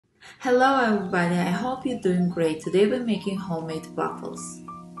Hello everybody, I hope you're doing great. Today we're making homemade waffles.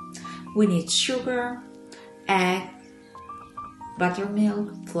 We need sugar, egg,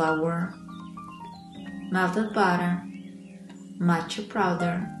 buttermilk, flour, melted butter, matcha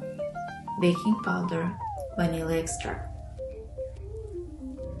powder, baking powder, vanilla extract.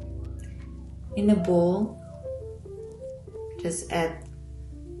 In a bowl, just add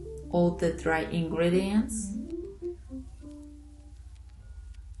all the dry ingredients.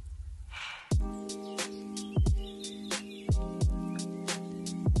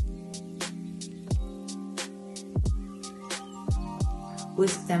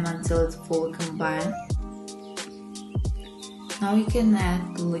 Whisk them until it's fully combined. Now you can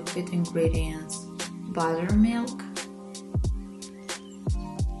add the liquid ingredients: buttermilk,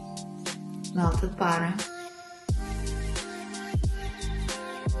 melted butter,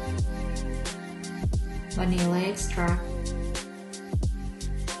 vanilla extract,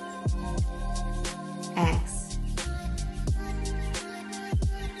 eggs.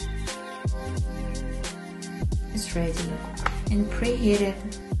 It's ready. In preheated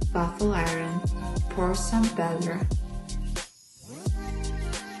waffle iron, pour some batter.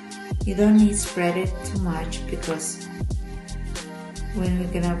 You don't need to spread it too much because when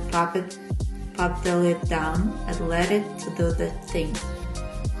we're gonna pop the lid down and let it to do the thing.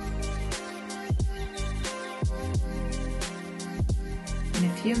 In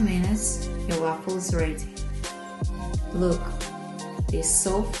a few minutes, your waffle is ready. Look, they're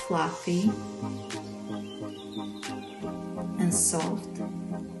so fluffy and soft.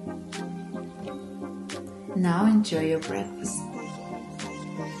 Now enjoy your breakfast.